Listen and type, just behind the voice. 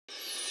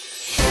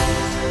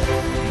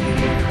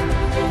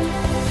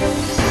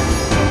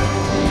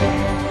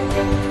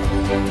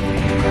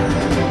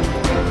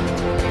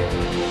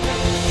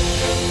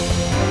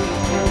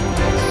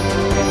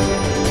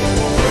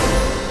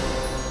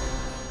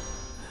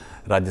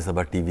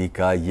Rajya Sabha TV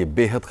का ये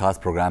बेहद ख़ास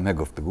प्रोग्राम है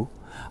गुफ्तगू।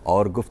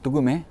 और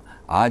गुफ्तगू में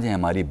आज है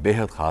हमारी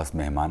बेहद ख़ास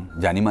मेहमान,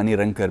 जानी मानी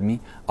रंगकर्मी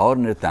और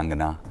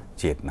नृत्यांगना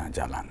चेतना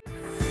जालान।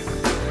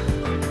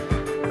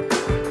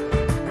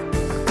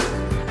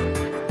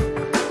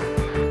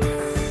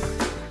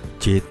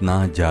 चेतना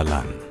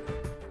जालान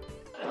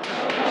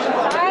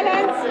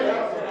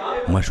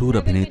मशहूर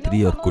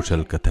अभिनेत्री और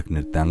कुशल कथक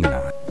नृत्यांगना।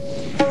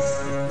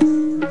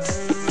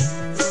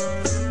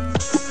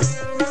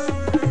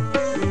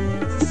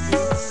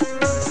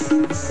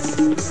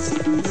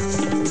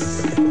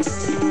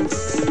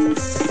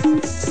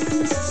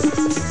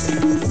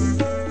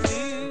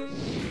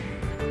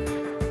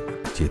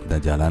 चेतना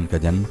जालान का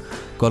जन्म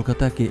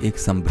कोलकाता के एक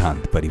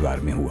संभ्रांत परिवार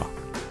में हुआ।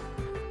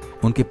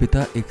 उनके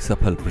पिता एक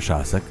सफल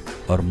प्रशासक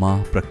और मां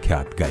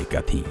प्रख्यात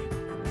गायिका थीं।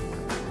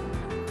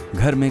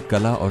 घर में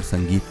कला और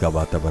संगीत का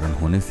वातावरण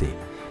होने से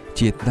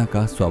चेतना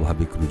का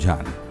स्वाभाविक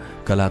रुझान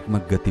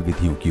कलात्मक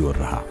गतिविधियों की ओर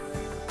रहा।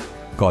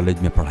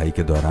 कॉलेज में पढ़ाई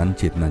के दौरान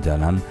चेतना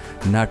जालान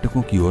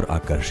नाटकों की ओर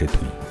आकर्षित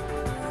हुई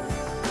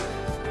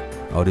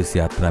और इस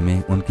यात्रा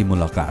में उनकी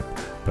मुलाकात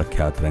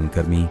प्रख्यात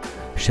रंगकर्मी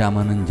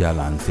श्यामानंद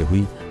जालान से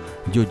हुई,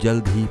 जो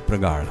जल्द ही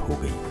प्रगाढ़ हो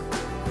गई।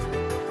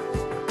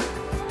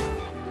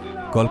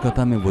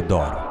 कोलकाता में वो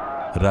दौर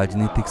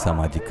राजनीतिक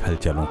सामाजिक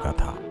हलचलों का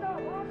था।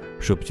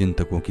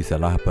 शुभचिंतकों की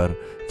सलाह पर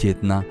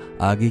चेतना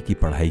आगे की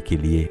पढ़ाई के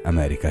लिए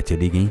अमेरिका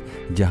चली गई,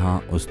 जहां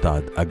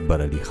उस्ताद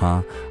अकबर अली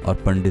खां और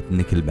पंडित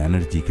निखिल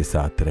बैनर्जी के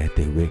साथ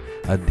रहते हुए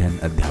अध्ययन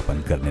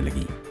अध्यापन करने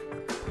लगी।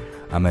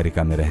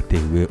 अमेरिका में रहते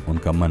हुए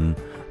उनका मन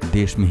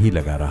देश में ही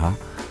लगा रहा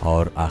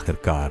और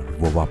आखिरकार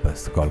वो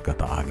वापस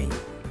कोलकाता आ गईं।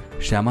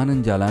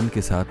 श्यामानंद जालान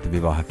के साथ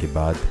विवाह के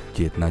बाद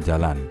चेतना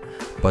जालान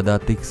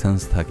पदातिक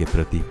संस्था के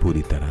प्रति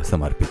पूरी तरह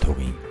समर्पित हो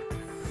गईं,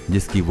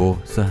 जिसकी वो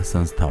सह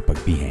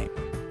संस्थापक भी हैं।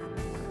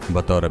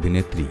 बतौर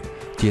अभिनेत्री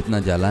चेतना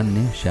जालान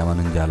ने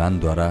श्यामानंद जालान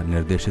द्वारा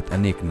निर्देशित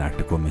अनेक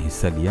नाटकों में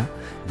हिस्सा लिया,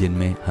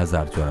 जिनमें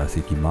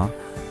 1084 की मां,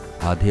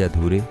 आधे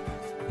अधूरे,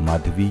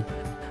 माधवी,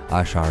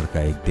 आषाढ़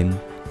का एक दिन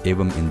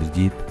एवं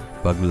इंद्रजीत,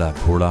 पगला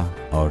घोड़ा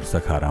और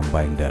सखाराम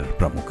बाइंडर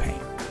प्रमुख हैं।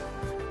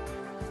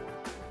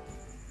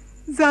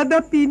 ज्यादा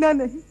पीना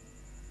नहीं,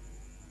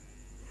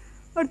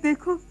 और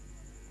देखो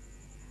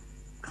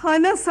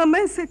खाना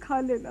समय से खा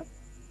लेना,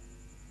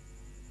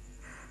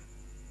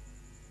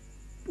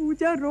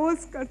 पूजा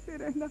रोज करते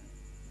रहना,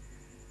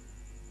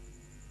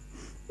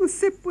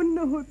 उससे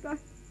पुण्य होता है।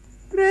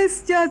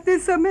 प्रेस जाते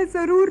समय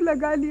जरूर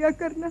लगा लिया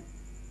करना,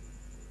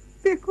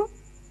 देखो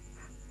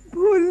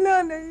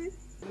भूलना नहीं।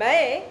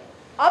 मैं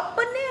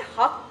अपने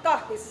हक का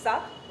हिस्सा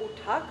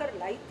उठा कर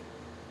लाई थी,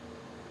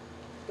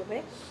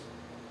 तुम्हें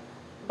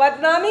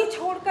बदनामी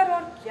छोड़कर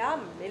और क्या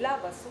मिला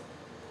बसु?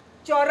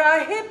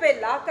 चौराहे पे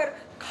लाकर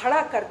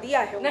खड़ा कर दिया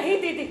है। नहीं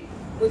दीदी,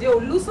 मुझे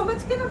उल्लू समझ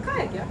के रखा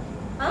है क्या?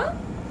 हाँ?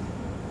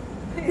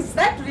 Is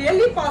that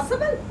really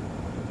possible?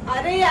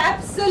 अरे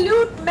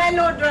एब्सोल्यूट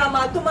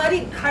मेलोड्रामा, तुम्हारी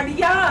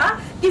घड़िया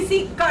किसी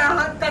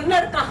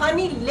कन्नड़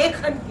कहानी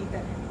लेखन की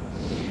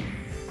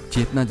तरह।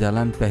 चेतना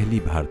जालान पहली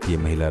भारतीय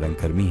महिला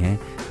रंगकर्मी हैं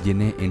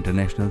जिन्हें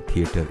इंटरनेशनल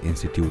थिएटर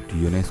इंस्टीट्यूट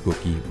यूनेस्को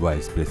की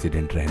वाइस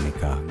प्रेसिडेंट रहने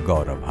का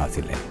गौरव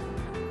हासिल है।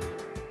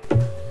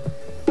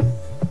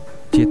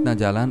 चेतना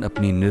जालान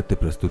अपनी नृत्य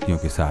प्रस्तुतियों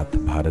के साथ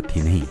भारत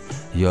ही नहीं,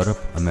 यूरोप,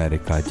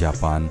 अमेरिका,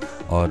 जापान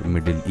और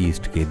मिडिल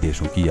ईस्ट के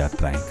देशों की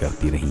यात्राएं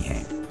करती रही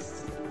हैं।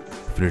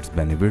 फ्रिट्ज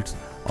बेनेविट्स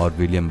और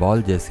विलियम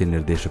बॉल जैसे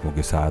निर्देशकों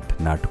के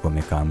साथ नाटकों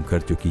में काम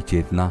कर चुकी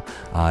चेतना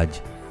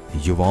आज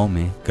युवाओं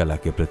में कला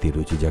के प्रति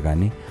रुचि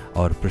जगाने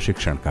और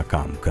प्रशिक्षण का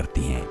काम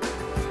करती हैं।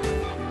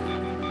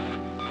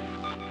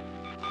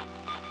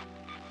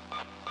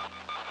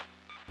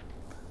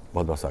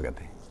 बहुत बहुत स्वागत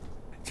है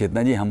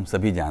चेतना जी। हम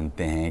सभी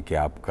जानते हैं कि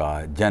आपका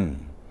जन्म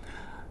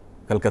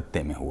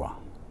कलकत्ते में हुआ,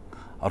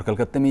 और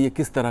कलकत्ते में ये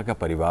किस तरह का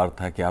परिवार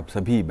था कि आप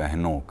सभी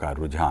बहनों का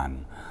रुझान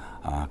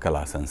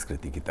कला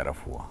संस्कृति की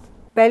तरफ हुआ?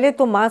 पहले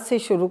तो माँ से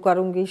शुरू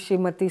करूँगी,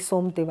 श्रीमती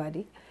सोम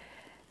तिवारी,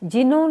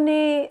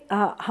 जिन्होंने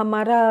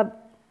हमारा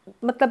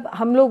मतलब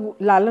हम लोग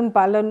लालन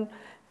पालन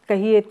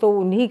कहिए तो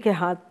उन्हीं के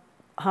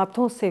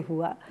हाथों से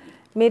हुआ।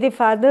 मेरे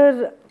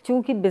फादर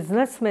चूँकि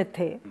बिजनेस में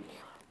थे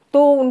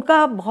तो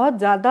उनका बहुत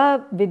ज़्यादा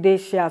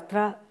विदेश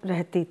यात्रा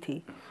रहती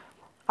थी।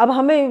 अब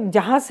हमें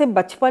जहाँ से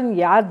बचपन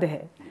याद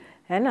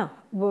है ना,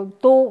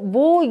 तो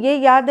वो ये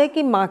याद है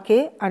कि माँ के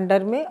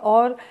अंडर में,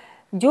 और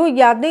जो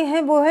यादें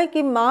हैं वो है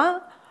कि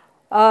माँ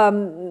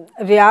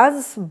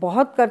रियाज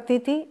बहुत करती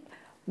थी।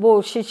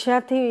 वो शिष्या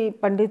थी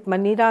पंडित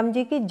मनीराम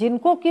जी की,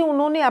 जिनको कि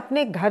उन्होंने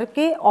अपने घर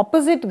के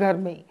ऑपोजिट घर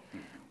में ही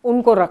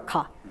उनको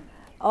रखा,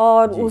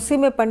 और उसी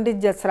में पंडित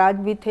जसराज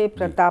भी थे,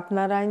 प्रताप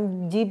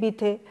नारायण जी भी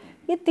थे,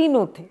 ये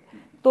तीनों थे।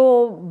 तो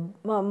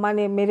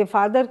माने मेरे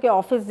फादर के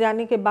ऑफिस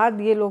जाने के बाद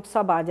ये लोग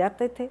सब आ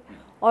जाते थे,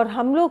 और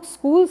हम लोग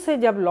स्कूल से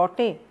जब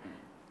लौटे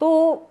तो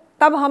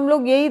तब हम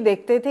लोग यही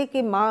देखते थे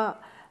कि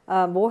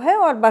माँ वो है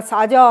और बस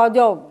आ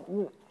जाओ,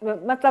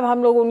 मतलब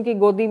हम लोग उनकी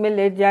गोदी में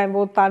लेट जाएं,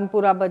 वो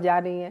तानपुरा बजा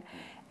रही हैं,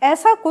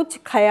 ऐसा कुछ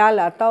ख्याल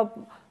आता।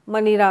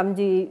 मनीराम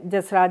जी,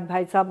 जसराज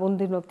भाई साहब उन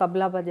दिनों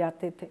तबला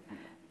बजाते थे,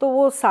 तो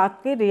वो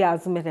साथ के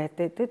रियाज में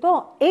रहते थे।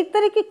 तो एक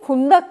तरह की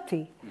खुंदक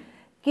थी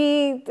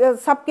कि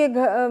सबके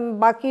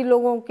बाकी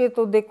लोगों के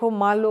तो देखो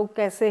माँ लोग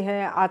कैसे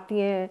हैं, आती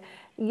हैं,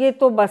 ये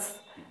तो बस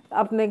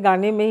अपने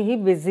गाने में ही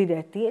बिजी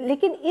रहती है।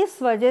 लेकिन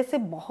इस वजह से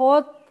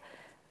बहुत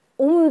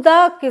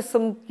उम्दा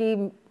किस्म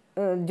की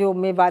जो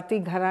मेवाती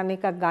घराने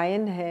का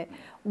गायन है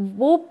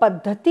वो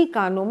पद्धति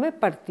कानों में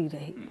पड़ती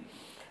रही।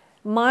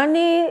 माँ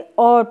ने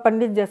और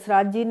पंडित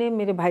जसराज जी ने,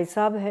 मेरे भाई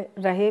साहब है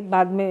रहे,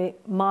 बाद में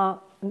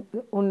माँ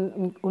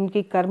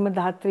उनकी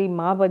कर्मधात्री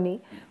माँ बनी,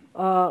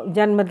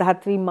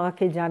 जन्मधात्री माँ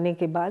के जाने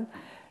के बाद।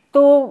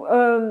 तो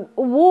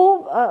वो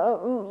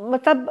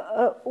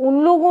मतलब उन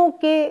लोगों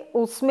के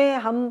उसमें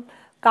हम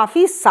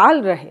काफ़ी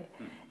साल रहे,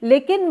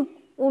 लेकिन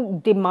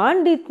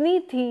डिमांड इतनी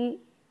थी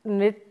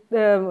नृत्य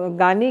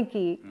गाने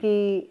की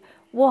कि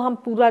वो हम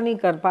पूरा नहीं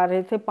कर पा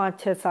रहे थे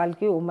 5-6 साल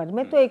की उम्र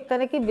में। तो एक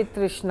तरह की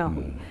वितृष्णा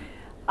हुई।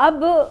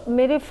 अब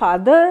मेरे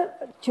फादर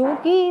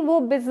चूँकि वो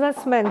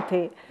बिजनेसमैन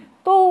थे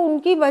तो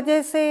उनकी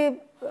वजह से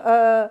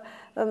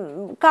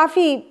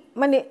काफ़ी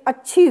माने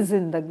अच्छी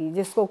ज़िंदगी,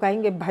 जिसको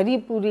कहेंगे भरी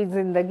पूरी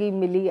ज़िंदगी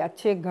मिली,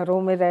 अच्छे घरों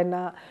में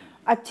रहना,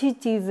 अच्छी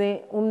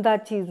चीज़ें, उम्दा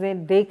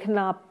चीज़ें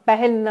देखना,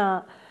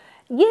 पहनना,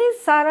 ये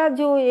सारा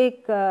जो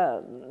एक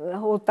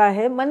होता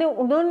है, माने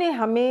उन्होंने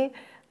हमें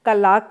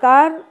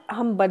कलाकार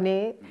हम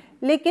बने,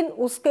 लेकिन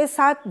उसके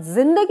साथ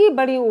ज़िंदगी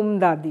बड़ी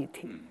उम्दा दी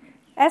थी।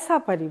 ऐसा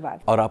परिवार।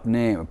 और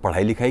आपने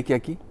पढ़ाई लिखाई क्या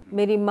की?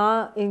 मेरी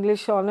माँ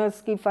इंग्लिश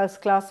ऑनर्स की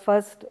first class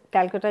first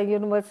Calcutta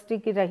university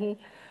की रही।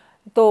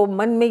 तो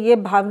मन में ये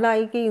भावना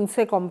आई कि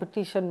इनसे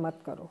कंपटीशन मत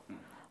करो,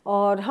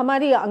 और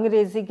हमारी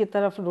अंग्रेज़ी की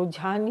तरफ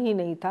रुझान ही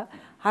नहीं था।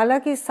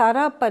 हालांकि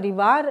सारा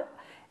परिवार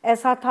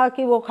ऐसा था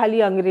कि वो खाली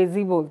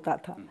अंग्रेज़ी बोलता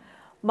था,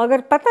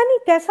 मगर पता नहीं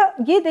कैसा,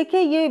 ये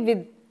देखिए ये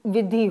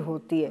विधि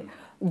होती है,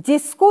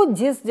 जिसको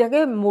जिस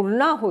जगह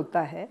मुड़ना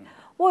होता है।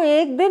 वो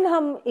एक दिन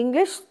हम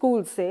इंग्लिश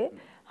स्कूल से,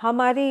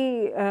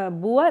 हमारी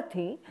बुआ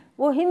थी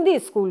वो हिंदी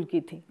स्कूल की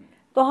थी,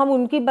 तो हम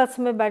उनकी बस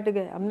में बैठ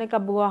गए। हमने कहा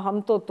बुआ हम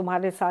तो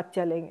तुम्हारे साथ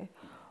चलेंगे।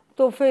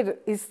 तो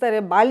फिर इस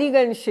तरह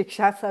बालीगंज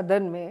शिक्षा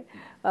सदन में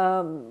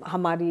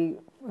हमारी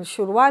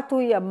शुरुआत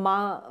हुई। अब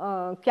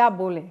माँ क्या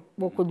बोलें,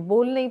 वो कुछ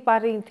बोल नहीं पा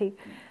रही थी।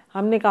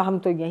 हमने कहा हम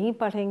तो यहीं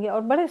पढ़ेंगे,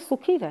 और बड़े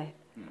सुखी रहे।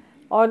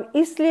 और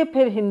इसलिए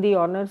फिर हिंदी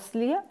ऑनर्स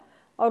लिया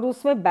और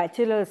उसमें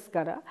बैचलर्स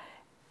करा।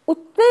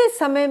 उतने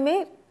समय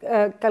में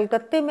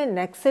कलकत्ते में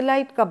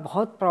नक्सलाइट का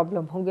बहुत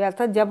प्रॉब्लम हो गया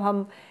था। जब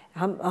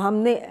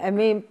हमने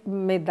एमए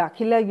में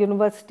दाखिला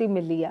यूनिवर्सिटी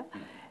में लिया,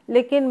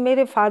 लेकिन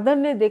मेरे फादर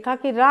ने देखा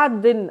कि रात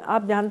दिन,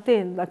 आप जानते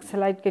हैं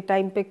नक्सलाइट के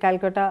टाइम पे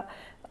कलकत्ता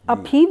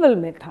अपहीवल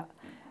में था,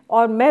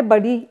 और मैं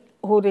बड़ी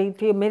हो रही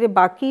थी, मेरे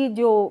बाकी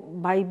जो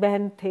भाई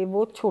बहन थे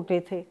वो छोटे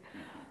थे,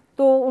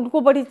 तो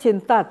उनको बड़ी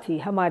चिंता थी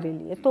हमारे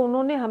लिए। तो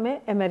उन्होंने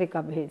हमें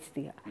अमेरिका भेज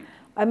दिया।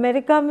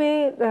 अमेरिका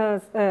में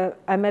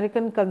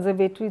अमेरिकन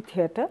कंजर्वेटरी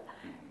थिएटर,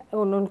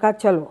 उन्होंने कहा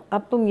चलो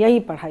अब तुम यहीं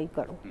पढ़ाई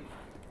करो।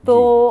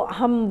 तो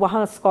हम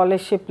वहाँ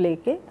स्कॉलरशिप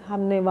लेके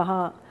हमने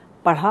वहाँ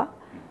पढ़ा,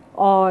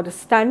 और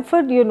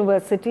स्टैनफोर्ड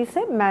यूनिवर्सिटी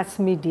से मैस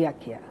मीडिया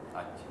किया।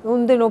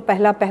 उन दिनों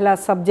पहला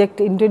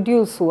सब्जेक्ट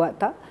इंट्रोड्यूस हुआ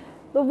था,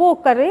 तो वो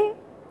करे।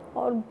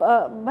 और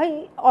भाई,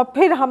 और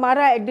फिर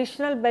हमारा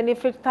एडिशनल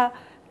बेनिफिट था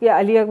कि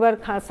अली अकबर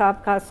खान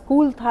साहब का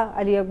स्कूल था,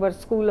 Ali Akbar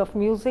school of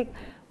music,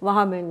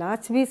 वहाँ मैं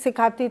नाच भी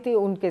सिखाती थी,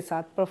 उनके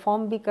साथ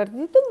परफॉर्म भी करती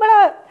थी। तो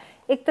बड़ा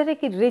एक तरह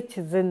की रिच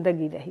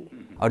जिंदगी रही।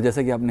 और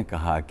जैसा कि आपने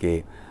कहा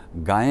कि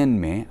गायन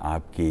में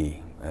आपकी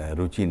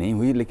रुचि नहीं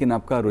हुई, लेकिन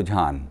आपका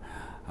रुझान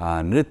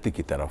नृत्य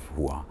की तरफ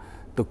हुआ,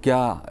 तो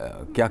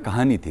क्या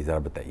कहानी थी, ज़रा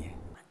बताइए।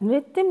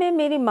 नृत्य में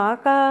मेरी माँ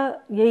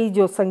का यही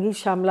जो संगीत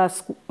श्यामला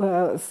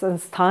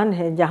संस्थान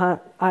है, जहाँ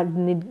आज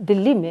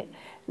दिल्ली में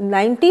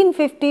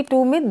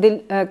 1952 में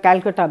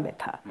कलकत्ता में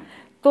था,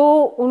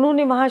 तो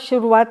उन्होंने वहाँ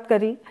शुरुआत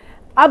करी।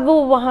 अब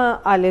वो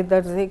वहाँ आले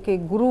दर्जे के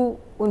गुरु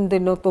उन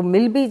दिनों तो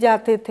मिल भी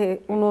जाते थे,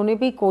 उन्होंने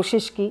भी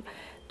कोशिश की।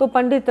 तो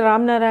पंडित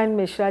राम नारायण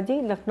मिश्रा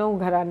जी लखनऊ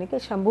घराने के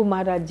शंभू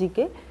महाराज जी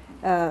के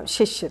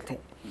शिष्य थे।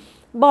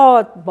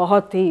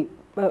 बहुत ही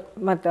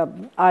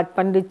मतलब आज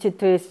पंडित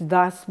चित्रेश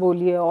दास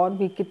बोलिए, और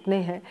भी कितने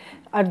हैं,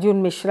 अर्जुन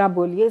मिश्रा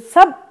बोलिए,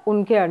 सब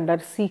उनके अंडर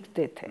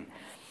सीखते थे।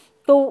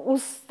 तो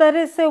उस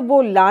तरह से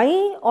वो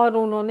लाई, और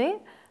उन्होंने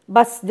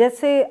बस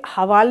जैसे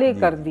हवाले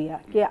कर दिया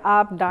कि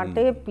आप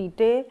डांटे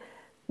पीटे,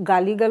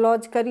 गाली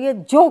गलौज करिए,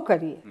 जो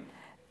करिए,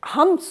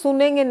 हम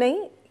सुनेंगे नहीं,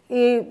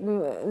 ये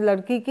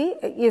लड़की की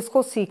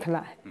इसको सीखना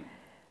है।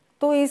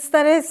 तो इस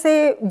तरह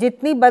से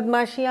जितनी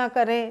बदमाशियाँ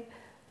करें,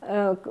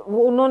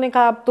 उन्होंने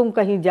कहा अब तुम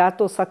कहीं जा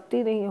तो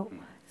सकती नहीं हो,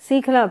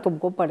 सीखना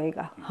तुमको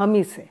पड़ेगा हम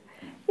ही से।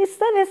 इस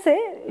तरह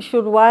से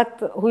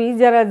शुरुआत हुई।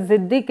 ज़रा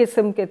ज़िद्दी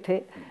किस्म के थे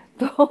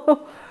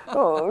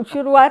तो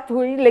शुरुआत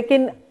हुई,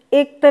 लेकिन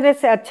एक तरह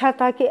से अच्छा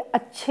था कि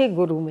अच्छे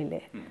गुरु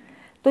मिले।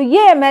 तो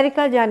ये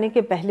अमेरिका जाने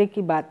के पहले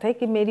की बात है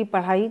कि मेरी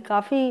पढ़ाई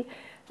काफ़ी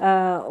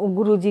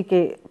गुरुजी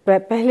के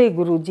पहले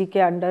गुरुजी के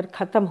अंडर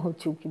ख़त्म हो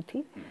चुकी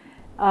थी।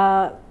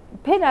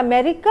 फिर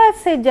अमेरिका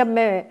से जब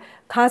मैं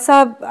खान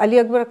साहब, अली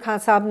अकबर खान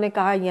साहब ने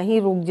कहा यहीं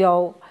रुक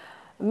जाओ,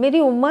 मेरी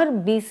उम्र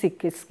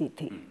 20-21 की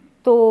थी,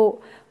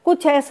 तो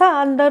कुछ ऐसा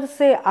अंदर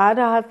से आ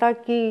रहा था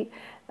कि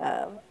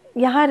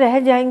यहाँ रह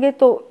जाएंगे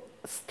तो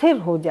स्थिर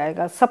हो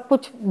जाएगा, सब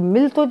कुछ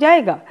मिल तो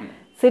जाएगा,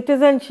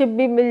 सिटीजनशिप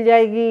भी मिल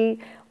जाएगी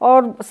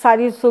और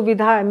सारी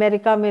सुविधा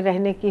अमेरिका में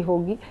रहने की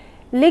होगी,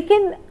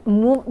 लेकिन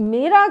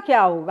मेरा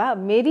क्या होगा,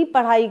 मेरी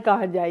पढ़ाई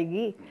कहाँ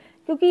जाएगी?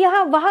 क्योंकि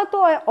यहाँ वहाँ तो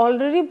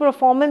ऑलरेडी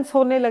परफॉर्मेंस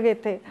होने लगे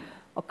थे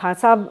और खान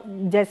साहब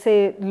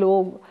जैसे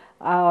लोग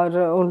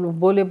और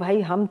बोले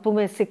भाई हम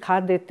तुम्हें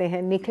सिखा देते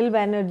हैं। निखिल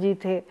बैनर्जी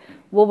थे,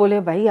 वो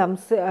बोले भाई हम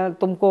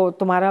तुमको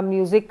तुम्हारा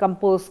म्यूज़िक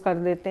कंपोज कर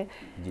देते हैं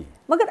जी।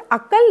 मगर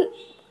अकल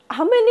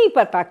हमें नहीं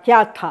पता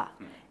क्या था,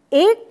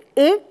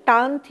 एक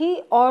टान थी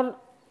और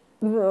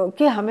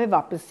कि हमें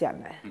वापस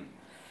जाना है।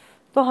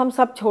 तो हम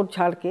सब छोड़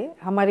छाड़ के,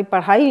 हमारी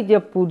पढ़ाई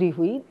जब पूरी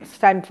हुई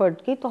स्टैनफोर्ड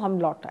की, तो हम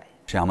लौट आए।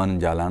 चेतना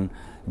जालन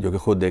जो कि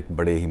खुद एक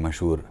बड़े ही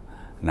मशहूर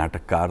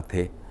नाटककार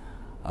थे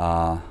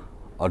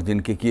और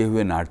जिनके किए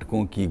हुए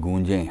नाटकों की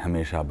गूंजें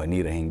हमेशा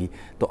बनी रहेंगी,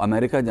 तो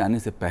अमेरिका जाने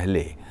से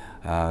पहले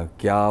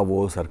क्या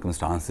वो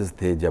सर्कमस्टांसेस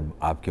थे जब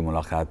आपकी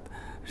मुलाकात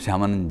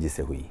श्यामानंद जी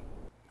से हुई?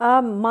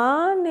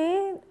 माँ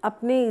ने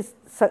अपने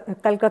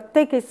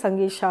कलकत्ते के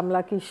संगीत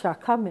श्यामला की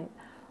शाखा में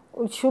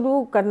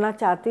शुरू करना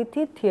चाहती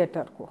थी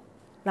थिएटर को,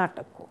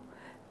 नाटक को।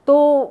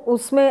 तो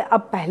उसमें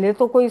अब पहले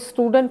तो कोई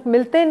स्टूडेंट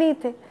मिलते नहीं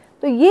थे,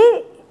 तो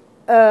ये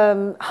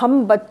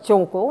हम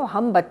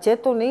बच्चे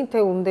तो नहीं थे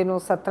उन दिनों,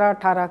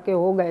 17-18 के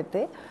हो गए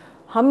थे,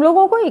 हम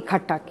लोगों को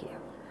इकट्ठा किया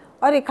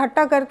और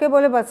इकट्ठा करके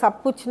बोले बस अब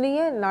कुछ नहीं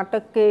है,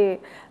 नाटक के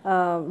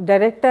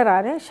डायरेक्टर आ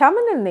रहे हैं।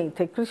 श्यामानंद नहीं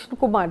थे, कृष्ण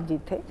कुमार जी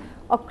थे,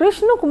 और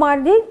कृष्ण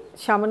कुमार जी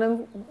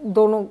श्यामानंद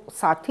दोनों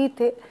साथी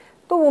थे।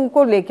 तो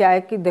उनको लेके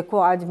आए कि देखो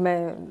आज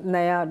मैं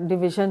नया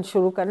डिवीज़न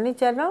शुरू करने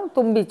चल रहा हूँ,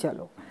 तुम भी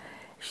चलो।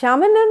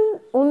 श्यामानंद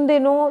उन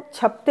दिनों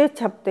छपते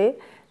छपते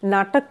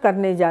नाटक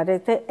करने जा रहे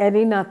थे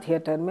एरिना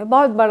थिएटर में,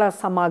 बहुत बड़ा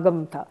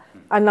समागम था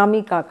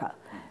अनामिका का,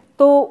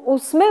 तो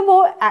उसमें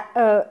वो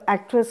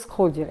एक्ट्रेस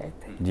खोज रहे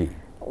थे जी।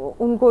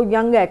 उनको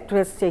यंग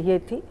एक्ट्रेस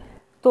चाहिए थी,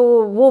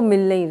 तो वो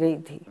मिल नहीं रही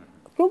थी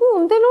क्योंकि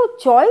उन दिनों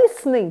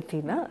चॉइस नहीं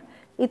थी ना,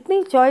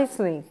 इतनी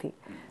चॉइस नहीं थी।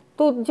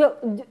 तो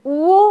जब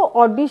वो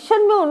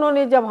ऑडिशन में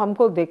उन्होंने जब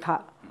हमको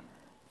देखा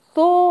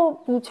तो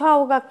पूछा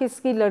होगा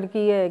किसकी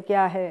लड़की है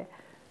क्या है,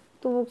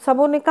 तो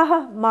सबों ने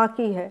कहा माँ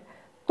की है।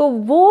 तो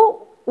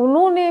वो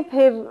उन्होंने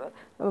फिर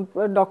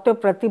डॉक्टर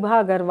प्रतिभा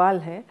अग्रवाल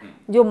हैं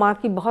जो माँ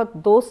की बहुत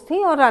दोस्त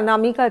थी और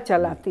अनामिका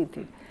चलाती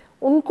थी,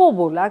 उनको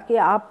बोला कि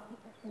आप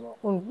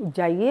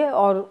जाइए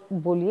और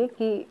बोलिए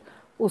कि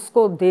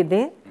उसको दे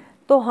दें,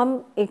 तो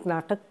हम एक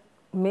नाटक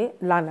में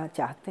लाना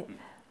चाहते हैं।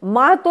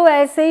 माँ तो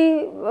ऐसे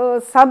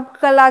ही सब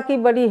कला की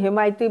बड़ी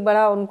हिमायती,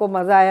 बड़ा उनको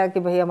मज़ा आया कि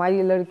भाई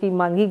हमारी लड़की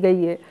मांगी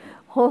गई है,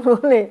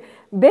 उन्होंने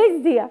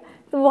भेज दिया।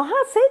 तो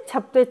वहाँ से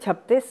छपते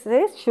छपते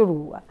से शुरू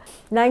हुआ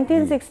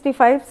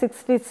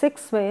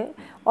 1965-66 में,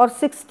 और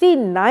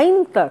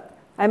 69 तक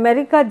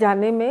अमेरिका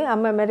जाने में,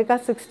 हम अमेरिका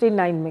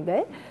 69 में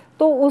गए,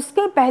 तो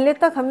उसके पहले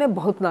तक हमने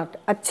बहुत नाटक,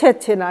 अच्छे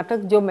अच्छे नाटक,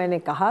 जो मैंने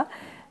कहा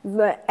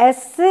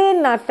ऐसे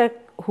नाटक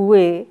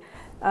हुए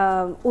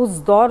उस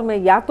दौर में।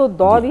 या तो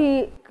दौर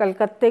ही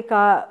कलकत्ते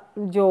का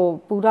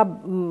जो पूरा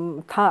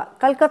था,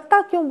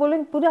 कलकत्ता क्यों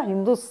बोलें, पूरा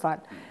हिंदुस्तान,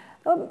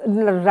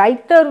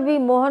 राइटर भी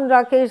मोहन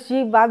राकेश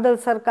जी, बादल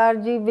सरकार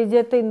जी,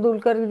 विजय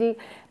तेंदुलकर जी,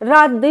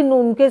 रात दिन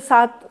उनके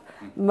साथ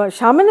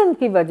श्यामानंद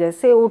की वजह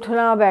से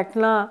उठना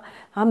बैठना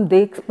हम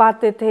देख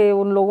पाते थे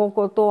उन लोगों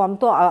को। तो हम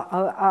तो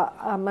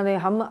माने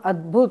हम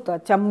अद्भुत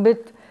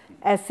अचंभित,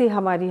 ऐसी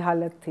हमारी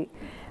हालत थी।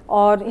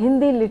 और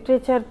हिंदी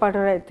लिटरेचर पढ़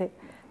रहे थे,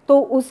 तो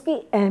उसकी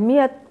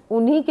अहमियत,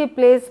 उन्हीं के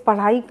प्लेस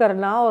पढ़ाई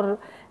करना और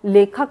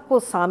लेखक को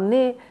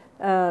सामने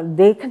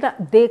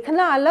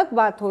देखना अलग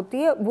बात होती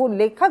है। वो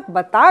लेखक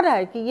बता रहा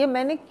है कि ये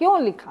मैंने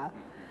क्यों लिखा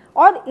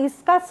और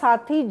इसका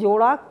साथी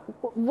जोड़ा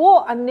वो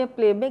अन्य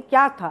प्ले में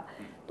क्या था।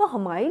 तो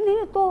हमारे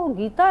लिए तो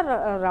गीता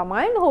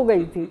रामायण हो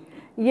गई थी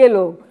ये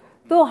लोग,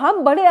 तो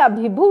हम बड़े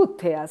अभिभूत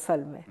थे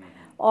असल में।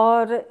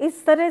 और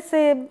इस तरह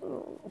से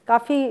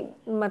काफ़ी,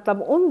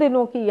 मतलब उन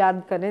दिनों की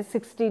याद करें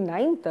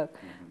 69 तक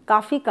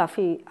काफ़ी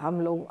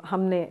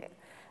हमने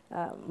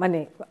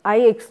माने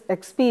I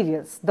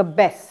experience the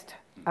best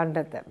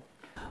under them.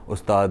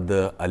 उस्ताद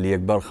अली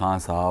अकबर ख़ान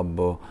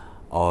साहब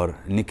और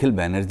निखिल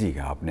बैनर्जी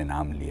का आपने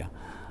नाम लिया,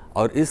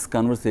 और इस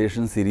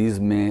कन्वर्सेशन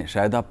सीरीज़ में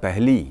शायद आप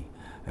पहली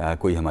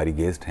कोई हमारी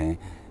गेस्ट हैं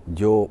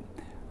जो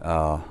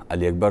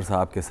अली अकबर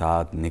साहब के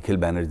साथ, निखिल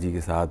बैनर्जी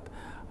के साथ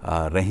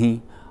रहीं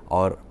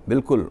और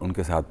बिल्कुल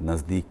उनके साथ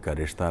नज़दीक का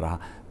रिश्ता रहा।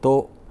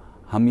 तो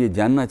हम ये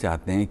जानना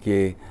चाहते हैं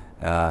कि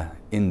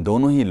इन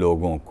दोनों ही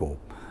लोगों को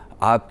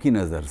आपकी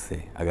नज़र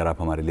से अगर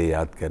आप हमारे लिए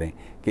याद करें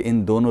कि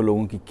इन दोनों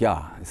लोगों की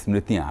क्या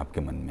स्मृतियाँ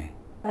आपके मन में?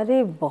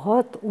 अरे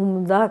बहुत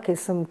उम्दा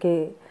किस्म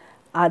के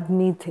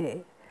आदमी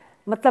थे,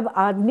 मतलब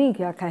आदमी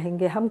क्या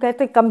कहेंगे, हम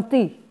कहते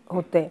कमती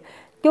होते,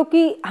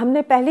 क्योंकि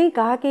हमने पहले ही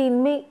कहा कि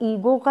इनमें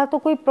ईगो का तो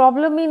कोई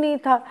प्रॉब्लम ही नहीं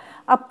था।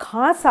 अब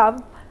खान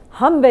साहब,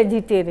 हम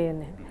वेजिटेरियन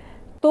हैं,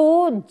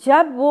 तो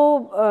जब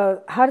वो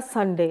हर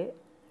संडे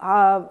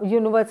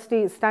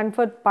यूनिवर्सिटी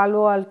स्टैनफोर्ड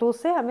पालो आल्टो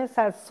से हमें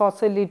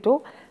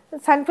सॉसेलिटो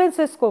सैन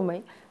फ्रांसिस्को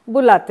में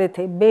बुलाते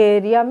थे, बे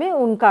एरिया में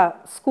उनका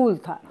स्कूल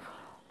था।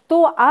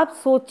 तो आप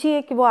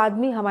सोचिए कि वो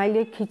आदमी हमारे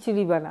लिए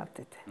खिचड़ी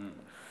बनाते थे,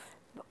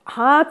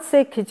 हाथ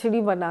से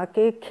खिचड़ी बना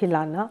के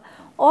खिलाना,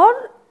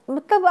 और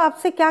मतलब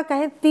आपसे क्या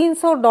कहें,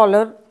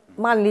 $300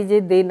 मान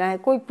लीजिए देना है,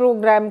 कोई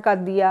प्रोग्राम का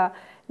दिया,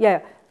 या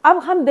अब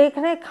हम देख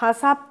रहे हैं खां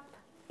साहब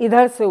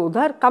इधर से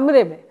उधर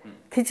कमरे में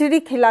खिचड़ी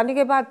खिलाने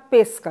के बाद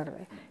पेश कर रहे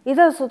हैं,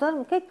 इधर से उधर,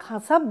 उनके खां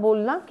साहब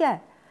बोलना क्या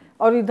है,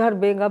 और इधर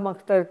बेगम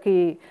अख्तर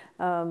की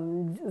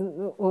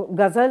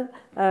गज़ल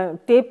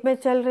टेप में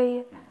चल रही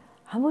है।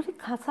 हम बोले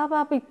खां साहब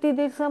आप इतनी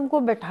देर से हमको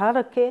बैठा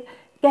रखे,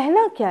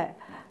 कहना क्या है,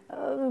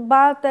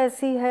 बात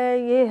ऐसी है,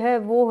 ये है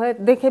वो है,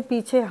 देखे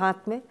पीछे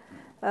हाथ में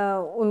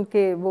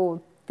उनके वो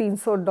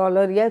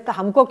 $300, या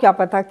हमको क्या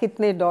पता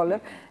कितने डॉलर।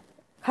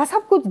 खां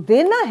साहब कुछ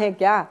देना है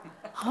क्या?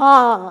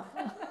 हाँ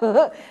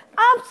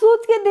आप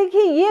सोच के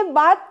देखिए, ये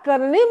बात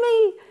करने में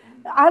ही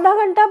आधा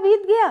घंटा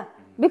बीत गया,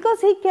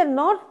 because he can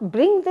not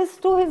bring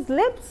this to his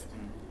lips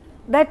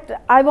that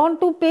I want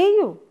to पे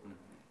यू।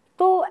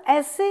 तो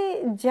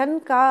ऐसे जन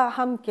का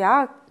हम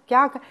क्या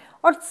क्या,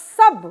 और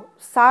सब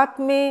साथ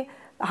में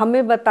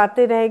हमें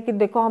बताते रहे कि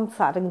देखो हम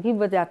सारंगी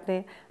बजाते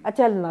हैं,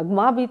 अच्छा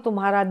नगमा भी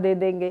तुम्हारा दे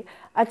देंगे,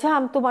 अच्छा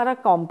हम तुम्हारा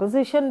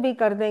कॉम्पोजिशन भी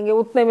कर देंगे,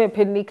 उतने में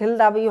फिर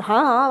निखिलदा भी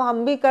हाँ हाँ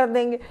हम भी कर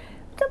देंगे।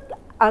 मतलब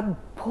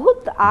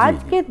अद्भुत,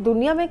 आज के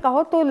दुनिया में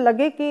कहो तो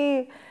लगे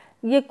कि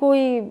ये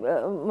कोई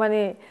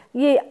माने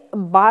ये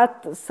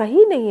बात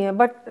सही नहीं है,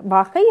 बट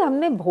वाकई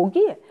हमने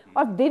भोगी है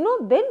और दिनों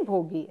दिन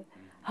भोगी है।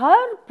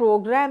 हर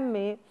प्रोग्राम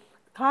में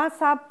खां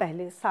साहब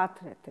पहले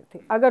साथ रहते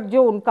थे, अगर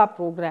जो उनका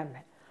प्रोग्राम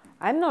है,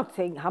 आई एम नॉट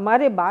सेइंग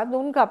हमारे बाद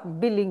उनका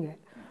बिलिंग है,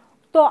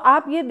 तो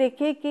आप ये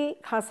देखिए कि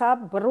खां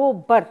साहब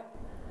बरोबर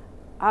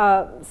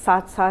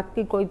साथ साथ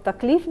की कोई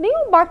तकलीफ नहीं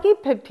हो, बाकी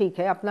फिर ठीक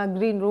है अपना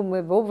ग्रीन रूम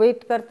में वो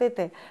वेट करते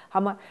थे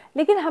हम,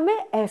 लेकिन हमें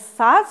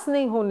एहसास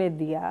नहीं होने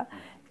दिया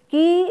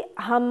कि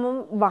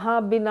हम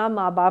वहाँ बिना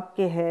माँ बाप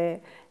के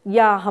हैं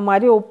या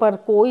hamaरे ऊपर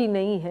कोई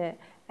नहीं है,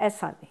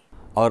 ऐसा नहीं।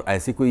 और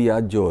ऐसी कोई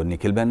याद जो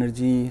निखिल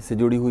बैनर्जी से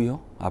जुड़ी हुई हो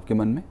आपके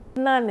मन में?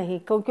 ना नहीं,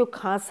 क्योंकि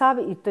खां साहब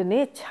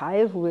इतने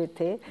छाए हुए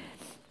थे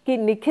कि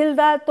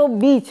निखिलदा तो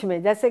बीच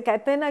में, जैसे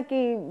कहते हैं ना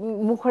कि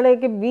मुखड़े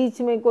के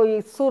बीच में कोई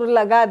सुर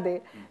लगा दे,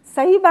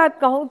 सही बात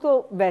कहूँ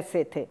तो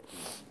वैसे थे।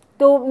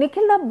 तो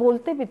निखिलदा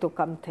बोलते भी तो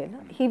कम थे ना,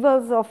 he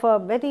was of a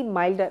very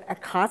milder.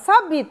 खां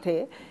साहब भी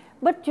थे,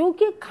 बट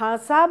चूँकि खां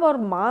साहब और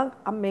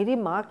माँ, अब मेरी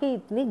माँ की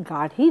इतनी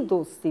गाढ़ी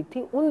दोस्ती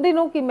थी उन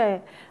दिनों की,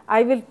 मैं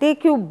I will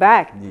take you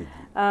back,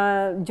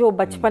 जो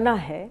बचपना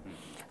है।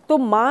 तो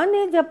माँ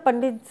ने जब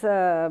पंडित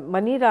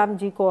मनीराम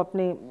जी को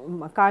अपने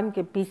मकान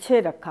के पीछे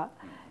रखा,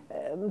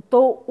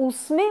 तो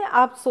उसमें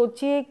आप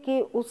सोचिए कि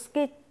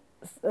उसके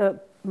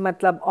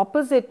मतलब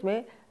ऑपोजिट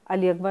में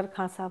अली अकबर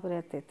खां साहब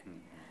रहते थे,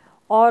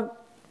 और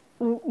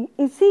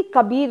इसी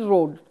कबीर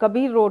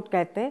रोड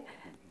कहते हैं,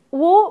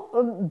 वो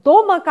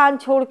 2 मकान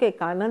छोड़ के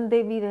कानन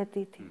देवी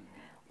रहती थी,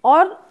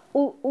 और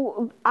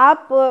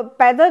आप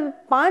पैदल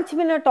 5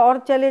 मिनट और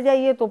चले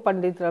जाइए तो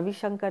पंडित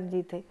रविशंकर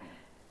जी थे।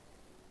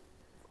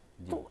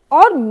 तो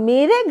और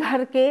मेरे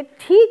घर के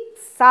ठीक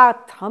साथ,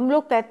 हम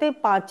लोग कहते हैं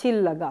पांचिल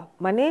लगा,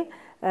 माने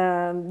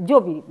जो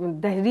भी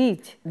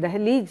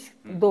दहलीज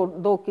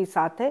दो के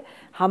साथ है,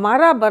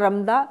 हमारा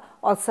बरमदा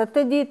और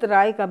सत्यजीत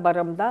राय का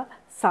बरमदा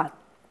साथ,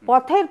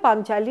 पौथेर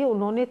पांचाली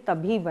उन्होंने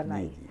तभी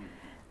बनाई।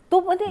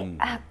 तो मैंने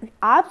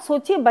आप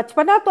सोचिए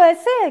बचपना तो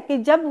ऐसे है कि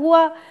जब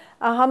हुआ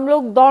हम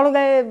लोग दौड़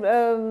गए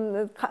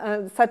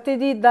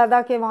सत्यजीत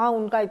दादा के वहाँ,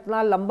 उनका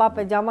इतना लंबा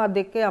पैजामा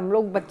देख के हम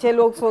लोग बच्चे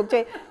लोग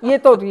सोचे ये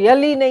तो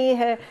रियल ही नहीं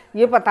है,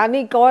 ये पता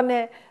नहीं कौन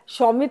है।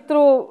 सौमित्र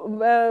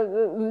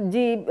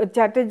जी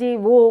चैटर्जी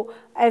वो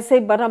ऐसे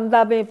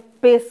बरमदा में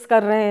पेश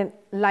कर रहे हैं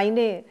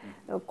लाइनें,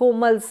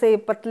 कोमल से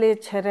पतले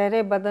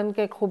छरेरे बदन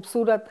के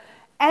खूबसूरत।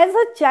 As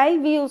a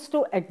child we used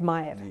to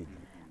admire.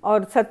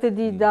 और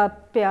सत्यजीत दा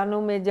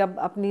पियानो में जब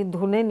अपनी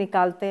धुनें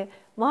निकालते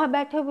वहाँ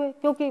बैठे हुए,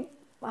 क्योंकि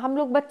हम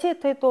लोग बच्चे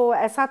थे तो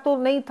ऐसा तो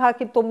नहीं था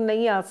कि तुम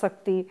नहीं आ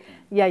सकती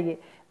या ये,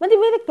 मतलब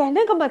मेरे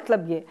कहने का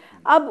मतलब ये।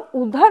 अब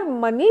उधर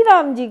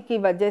मनीराम जी की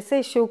वजह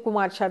से शिव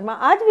कुमार शर्मा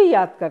आज भी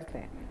याद करते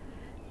हैं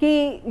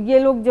कि ये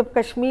लोग जब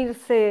कश्मीर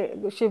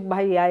से शिव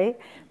भाई आए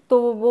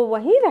तो वो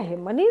वहीं रहे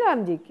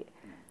मनीराम जी के,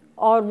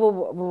 और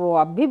वो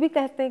अभी भी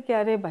कहते हैं कि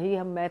अरे भाई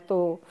मैं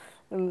तो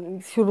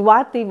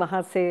शुरुआत ही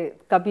वहाँ से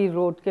कबीर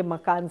रोड के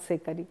मकान से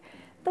करी।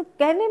 तो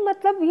कहने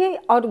मतलब ये,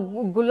 और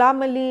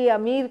गुलाम अली,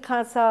 अमीर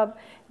खां साहब,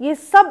 ये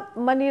सब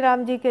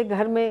मनीराम जी के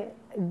घर में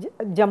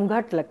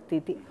जमघट लगती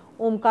थी।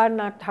 ओमकार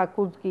नाथ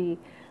ठाकुर की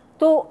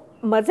तो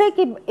मज़े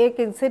की एक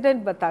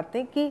इंसिडेंट बताते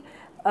हैं कि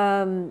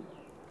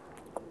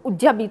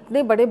जब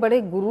इतने बड़े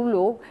बड़े गुरु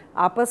लोग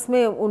आपस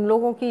में, उन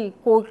लोगों की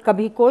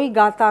कभी कोई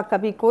गाता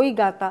कभी कोई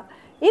गाता,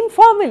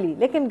 इनफॉर्मली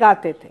लेकिन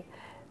गाते थे,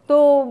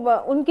 तो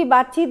उनकी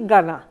बातचीत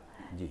गाना।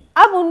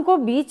 अब उनको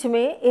बीच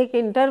में एक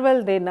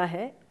इंटरवल देना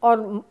है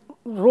और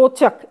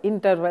रोचक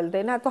इंटरवल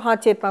देना है, तो हाँ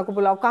चेतना को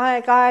बुलाओ, कहाँ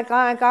है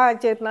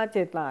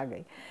चेतना आ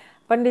गई।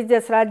 पंडित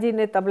जसराज जी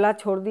ने तबला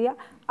छोड़ दिया,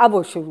 अब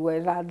वो शुरू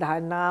है, राधा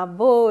ना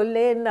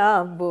बोले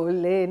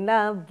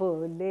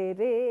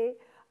रे।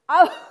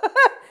 अब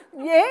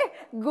ये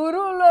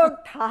गुरु लोग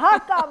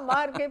ठहाका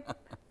मार के,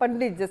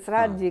 पंडित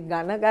जसराज जी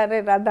गाना गा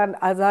रहे राधा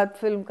आज़ाद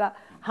फिल्म का,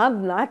 हम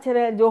नाच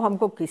रहे हैं जो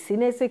हमको किसी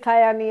ने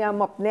सिखाया नहीं,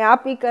 हम अपने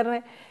आप ही कर रहे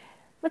हैं।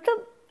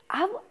 मतलब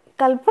अब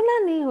कल्पना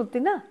नहीं होती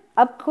ना,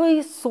 अब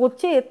कोई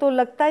सोचे तो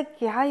लगता है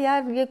क्या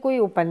यार ये कोई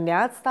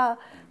उपन्यास था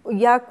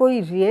या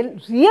कोई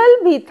रियल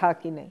भी था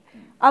कि नहीं,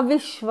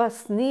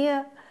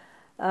 अविश्वसनीय।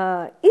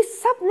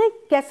 इस सब ने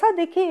कैसा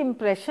देखिए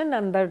इम्प्रेशन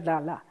अंदर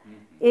डाला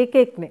एक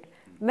एक ने।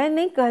 मैं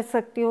नहीं कह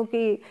सकती हूँ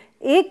कि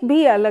एक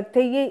भी अलग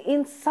थे, ये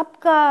इन सब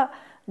का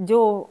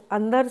जो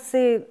अंदर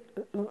से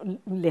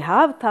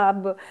लिहाव था।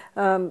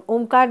 अब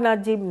ओमकार नाथ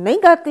जी नहीं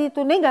गाती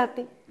तो नहीं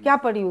गाती, क्या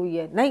पड़ी हुई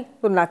है, नहीं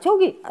तो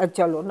नाचोगी,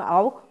 चलो ना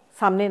आओ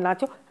सामने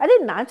नाचो, अरे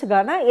नाच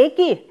गाना एक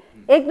ही है,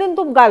 एक दिन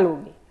तुम गा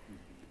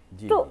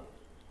लोगी। तो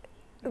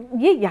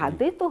ये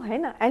यादें तो है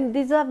ना, and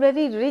this are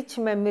very rich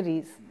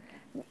memories.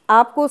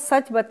 आपको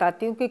सच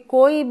बताती हूँ कि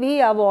कोई भी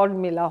अवार्ड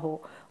मिला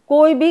हो,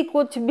 कोई भी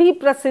कुछ भी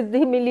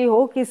प्रसिद्धि मिली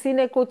हो, किसी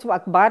ने कुछ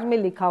अखबार में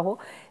लिखा हो,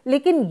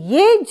 लेकिन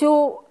ये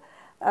जो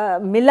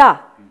मिला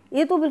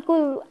ये तो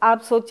बिल्कुल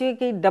आप सोचिए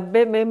कि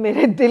डब्बे में,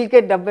 मेरे दिल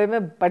के डब्बे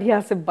में बढ़िया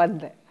से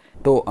बंद है।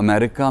 तो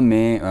अमेरिका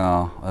में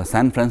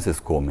सैन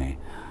फ्रांसिस्को में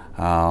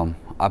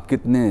आप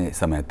कितने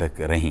समय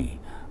तक रहीं,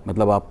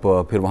 मतलब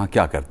आप फिर वहाँ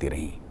क्या करती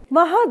रहीं?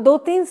 वहाँ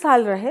 2-3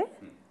 साल रहे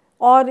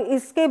और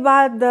इसके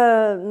बाद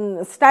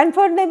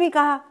स्टैनफोर्ड ने भी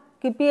कहा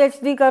कि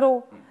पीएचडी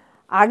करो,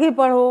 आगे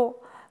पढ़ो।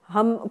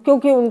 हम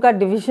क्योंकि उनका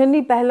डिवीज़न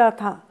ही पहला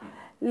था,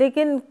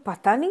 लेकिन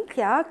पता नहीं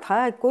क्या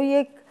था, कोई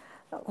एक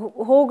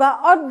होगा।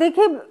 और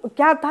देखिए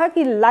क्या था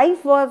कि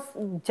लाइफ वॉज,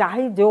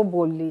 चाहे जो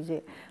बोल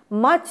लीजिए,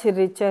 much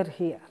richer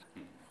here,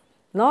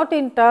 not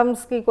in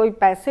terms की कोई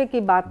पैसे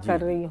की बात कर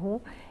रही हूँ,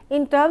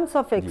 इन टर्म्स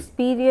ऑफ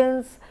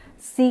एक्सपीरियंस,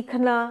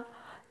 सीखना,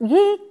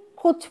 ये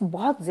कुछ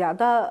बहुत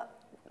ज़्यादा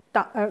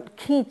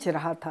खींच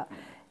रहा था।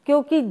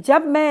 क्योंकि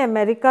जब मैं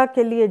अमेरिका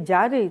के लिए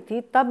जा रही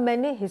थी तब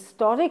मैंने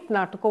हिस्टोरिक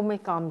नाटकों में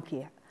काम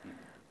किया,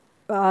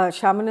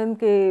 श्यामानंद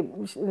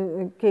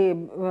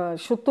के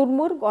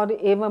शुतुरमुर्ग और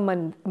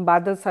एवं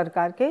बादल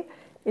सरकार के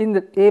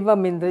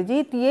एवं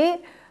इंद्रजीत, ये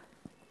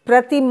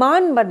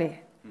प्रतिमान बने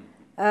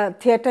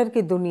थिएटर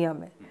की दुनिया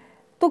में।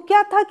 तो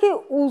क्या था कि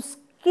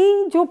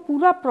उसकी जो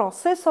पूरा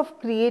प्रोसेस ऑफ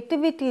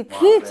क्रिएटिविटी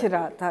खींच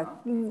रहा था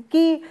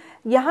कि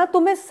यहाँ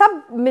तुम्हें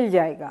सब मिल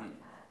जाएगा,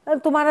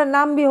 तुम्हारा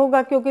नाम भी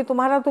होगा, क्योंकि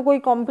तुम्हारा तो कोई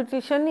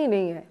कंपटीशन ही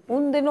नहीं है।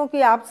 उन दिनों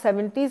की आप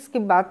 70s की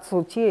बात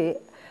सोचिए,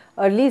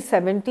 अर्ली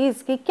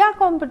 70s की, क्या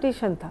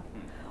कंपटीशन था।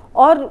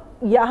 और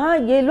यहाँ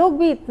ये लोग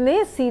भी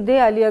इतने सीधे,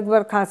 अली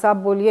अकबर खान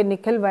साहब बोलिए,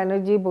 निखिल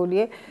बैनर्जी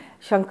बोलिए,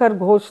 शंकर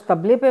घोष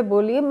तबले पे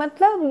बोलिए,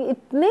 मतलब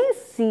इतने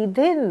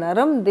सीधे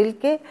नरम दिल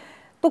के।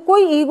 तो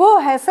कोई ईगो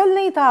हैसल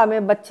नहीं था,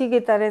 हमें बच्ची की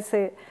तरह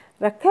से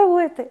रखे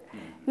हुए थे।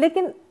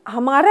 लेकिन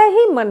हमारा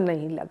ही मन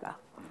नहीं लगा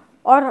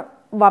और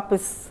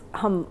वापस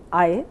हम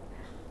आए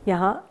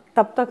यहाँ।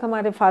 तब तक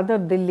हमारे फादर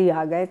दिल्ली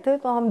आ गए थे,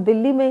 तो हम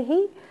दिल्ली में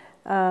ही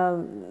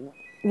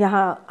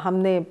यहाँ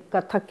हमने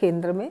कथक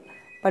केंद्र में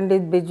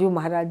पंडित बिरजू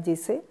महाराज जी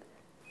से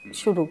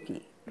शुरू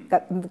की।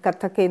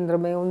 कथक केंद्र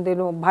में उन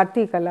दिनों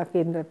भारतीय कला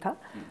केंद्र था,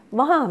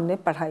 वहाँ हमने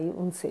पढ़ाई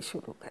उनसे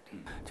शुरू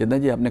करी। चेतना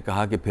जी, आपने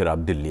कहा कि फिर आप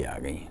दिल्ली आ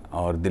गई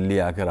और दिल्ली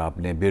आकर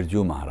आपने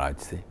बिरजू महाराज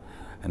से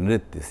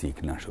नृत्य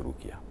सीखना शुरू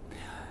किया।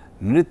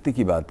 नृत्य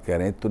की बात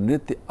करें तो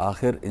नृत्य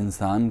आखिर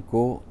इंसान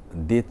को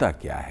देता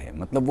क्या है,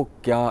 मतलब वो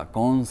क्या,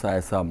 कौन सा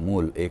ऐसा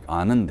मूल एक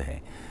आनंद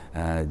है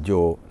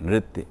जो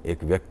नृत्य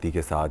एक व्यक्ति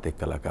के साथ, एक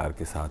कलाकार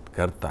के साथ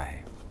करता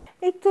है?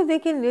 एक तो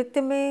देखिए,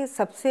 नृत्य में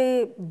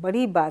सबसे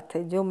बड़ी बात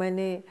है जो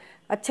मैंने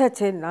अच्छे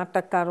अच्छे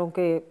नाटककारों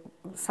के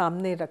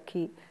सामने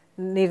रखी,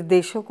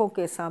 निर्देशकों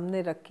के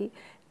सामने रखी,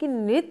 कि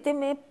नृत्य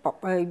में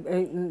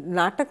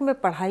नाटक में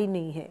पढ़ाई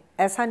नहीं है।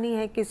 ऐसा नहीं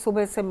है कि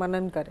सुबह से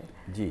मनन करें,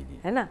 जी,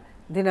 है ना,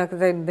 दिनक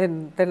दिन दिन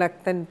दिनक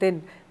दिन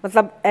दिन,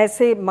 मतलब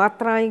ऐसे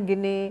मात्राएं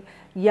गिने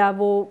या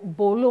वो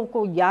बोलों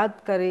को याद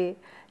करे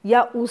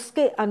या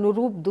उसके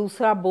अनुरूप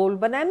दूसरा बोल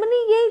बनाए। माने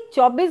ये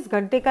 24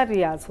 घंटे का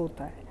रियाज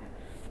होता है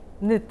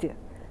नृत्य।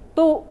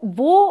 तो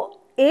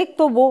वो एक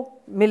तो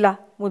वो मिला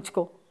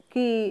मुझको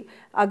कि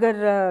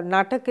अगर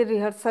नाटक के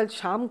रिहर्सल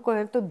शाम को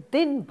है तो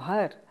दिन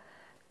भर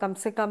कम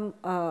से कम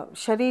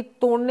शरीर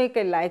तोड़ने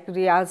के लायक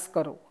रियाज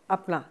करो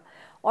अपना,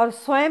 और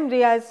स्वयं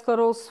रियाज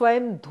करो,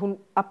 स्वयं धुन,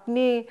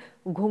 अपने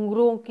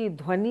घुंघरूओं की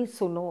ध्वनि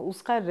सुनो,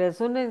 उसका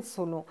रेजोनेंस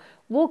सुनो,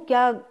 वो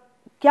क्या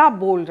क्या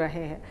बोल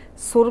रहे हैं,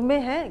 सुर में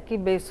है कि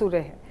बेसुरे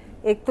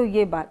हैं। एक तो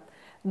ये बात।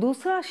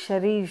 दूसरा,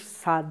 शरीर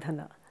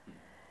साधना,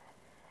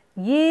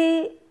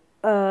 ये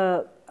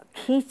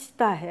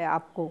खींचता है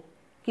आपको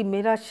कि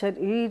मेरा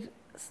शरीर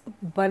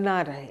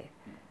बना रहे।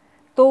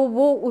 तो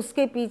वो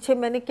उसके पीछे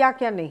मैंने क्या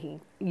क्या नहीं,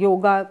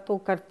 योगा तो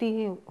करती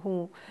ही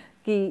हूँ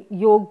कि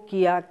योग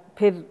किया,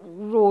 फिर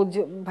रोज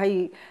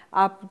भाई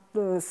आप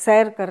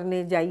सैर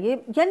करने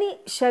जाइए, यानी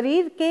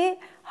शरीर के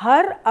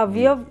हर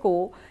अवयव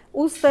को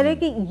उस तरह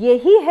की,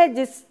 यही है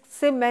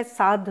जिससे मैं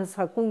साध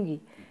सकूंगी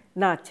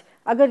नाच।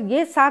 अगर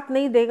ये साथ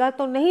नहीं देगा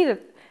तो नहीं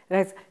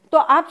रह, तो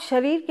आप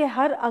शरीर के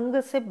हर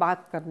अंग से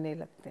बात करने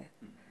लगते हैं।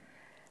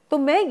 तो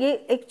मैं, ये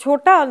एक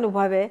छोटा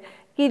अनुभव है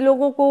कि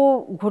लोगों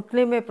को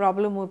घुटने में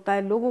प्रॉब्लम होता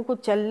है, लोगों को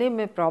चलने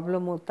में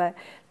प्रॉब्लम होता है,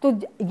 तो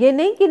ये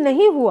नहीं कि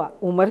नहीं हुआ,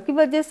 उम्र की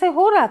वजह से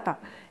हो रहा था,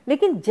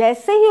 लेकिन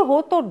जैसे ही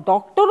हो तो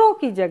डॉक्टरों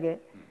की जगह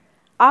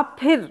आप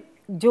फिर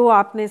जो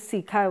आपने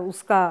सीखा है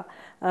उसका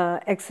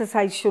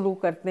एक्सरसाइज शुरू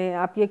करते हैं।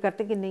 आप ये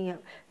करते कि नहीं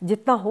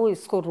जितना हो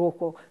इसको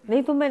रोको,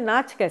 नहीं तो मैं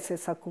नाच कैसे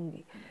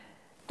सकूंगी।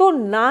 तो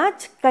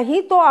नाच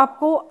कहीं तो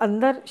आपको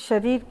अंदर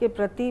शरीर के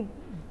प्रति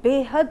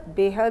बेहद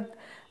बेहद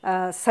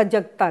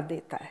सजगता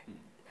देता है।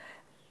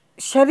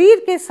 शरीर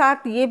के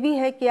साथ ये भी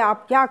है कि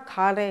आप क्या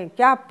खा रहे हैं,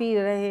 क्या पी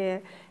रहे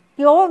हैं,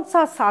 कौन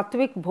सा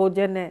सात्विक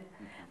भोजन है।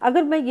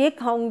 अगर मैं ये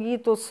खाऊंगी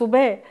तो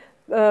सुबह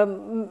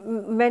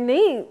मैं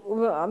नहीं,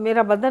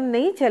 मेरा बदन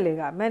नहीं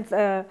चलेगा, मैं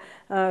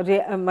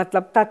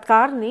मतलब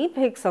तत्कार नहीं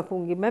फेंक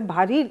सकूंगी, मैं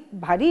भारी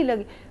भारी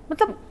लगे,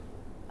 मतलब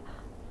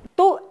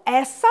तो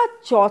ऐसा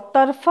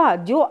चौतरफा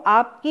जो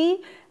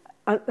आपकी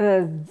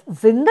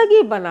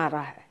जिंदगी बना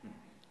रहा है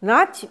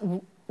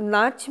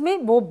नाच में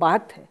वो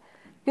बात है,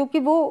 क्योंकि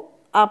वो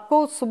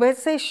आपको सुबह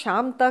से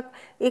शाम तक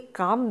एक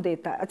काम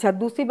देता है। अच्छा,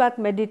 दूसरी बात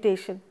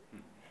meditation,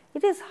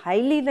 it is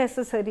highly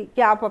necessary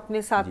कि आप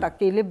अपने साथ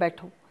अकेले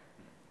बैठो।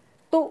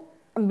 तो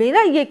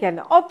मेरा ये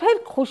कहना, और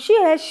फिर खुशी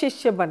है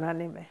शिष्य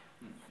बनाने में,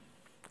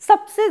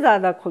 सबसे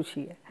ज़्यादा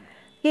खुशी है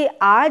कि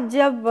आज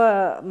जब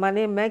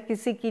माने मैं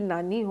किसी की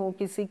नानी हूँ,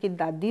 किसी की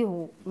दादी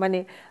हूँ,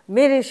 माने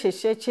मेरे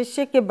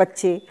शिष्य के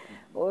बच्चे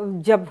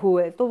जब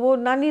हुए तो वो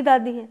नानी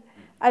दादी हैं।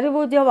 अरे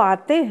वो जब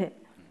आते हैं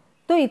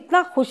तो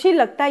इतना खुशी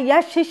लगता है,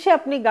 या शिष्य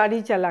अपनी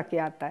गाड़ी चला के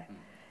आता है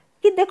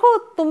कि देखो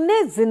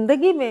तुमने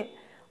ज़िंदगी में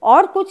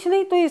और कुछ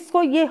नहीं तो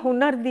इसको ये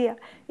हुनर दिया,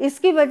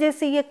 इसकी वजह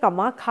से ये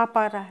कमा खा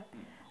पा रहा है।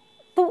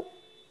 तो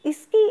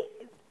इसकी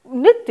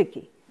नृत्य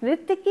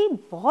की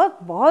बहुत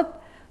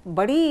बहुत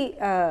बड़ी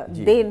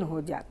देन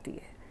हो जाती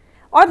है।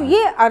 और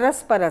ये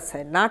अरस परस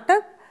है,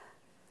 नाटक,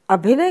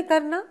 अभिनय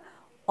करना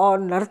और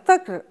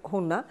नर्तक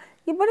होना,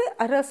 ये बड़े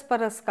अरस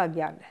परस का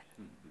ज्ञान है।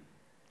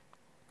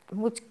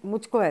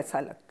 मुझको ऐसा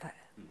लगता है,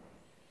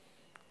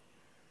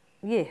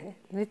 ये है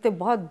नृत्य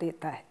बहुत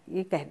देता है।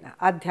 ये कहना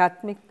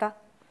आध्यात्मिकता,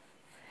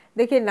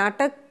 देखिए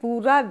नाटक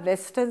पूरा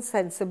वेस्टर्न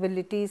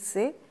सेंसिबिलिटी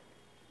से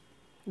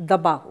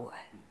दबा हुआ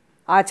है।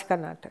 आज का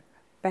नाटक,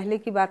 पहले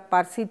की बात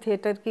पारसी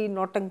थिएटर की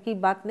नौटंकी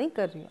बात नहीं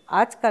कर रही हूँ,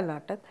 आज का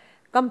नाटक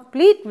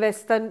कंप्लीट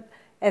वेस्टर्न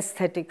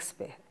एस्थेटिक्स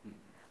पे है।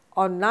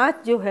 और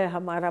नाच जो है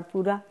हमारा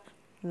पूरा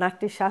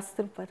नाट्य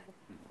शास्त्र पर है।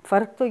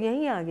 फर्क तो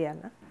यहीं आ गया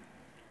ना,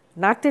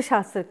 नाट्य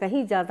शास्त्र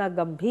कहीं ज़्यादा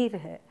गंभीर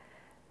है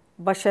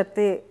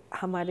बशर्ते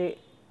हमारे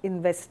इन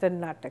वेस्टर्न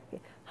नाटक के।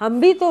 हम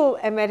भी तो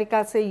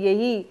अमेरिका से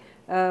यही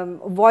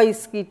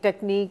वॉइस की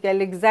टेक्निक,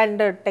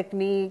 एलेक्जेंडर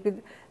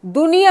टेक्निक,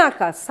 दुनिया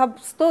का सब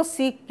तो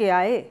सीख के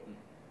आए,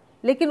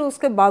 लेकिन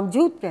उसके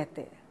बावजूद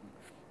कहते हैं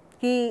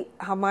कि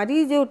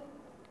हमारी जो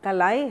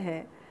कलाएं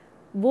हैं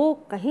वो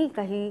कहीं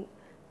कहीं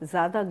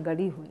ज़्यादा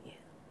गड़ी हुई है,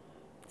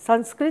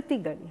 संस्कृति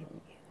गड़ी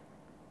हुई है।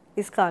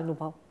 इसका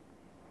अनुभव।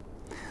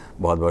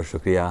 बहुत बहुत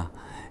शुक्रिया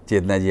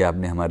चेतना जी,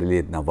 आपने हमारे लिए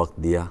इतना वक्त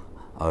दिया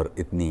और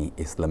इतनी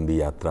इस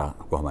लंबी यात्रा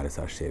को हमारे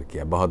साथ शेयर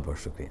किया। बहुत बहुत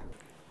शुक्रिया।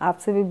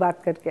 आपसे भी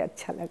बात करके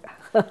अच्छा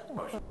लगा।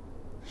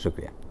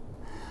 शुक्रिया।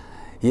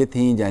 ये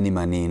थी जानी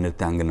मानी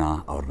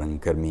नृत्यांगना और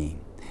रंगकर्मी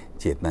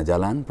चेतना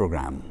जालान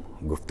प्रोग्राम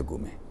गुफ्तगू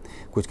में।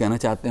 कुछ कहना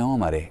चाहते हो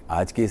हमारे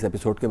आज के इस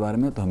एपिसोड के बारे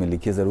में तो हमें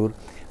लिखिए ज़रूर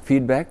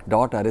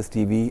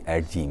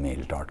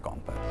feedback.rstv@gmail.com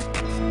पर।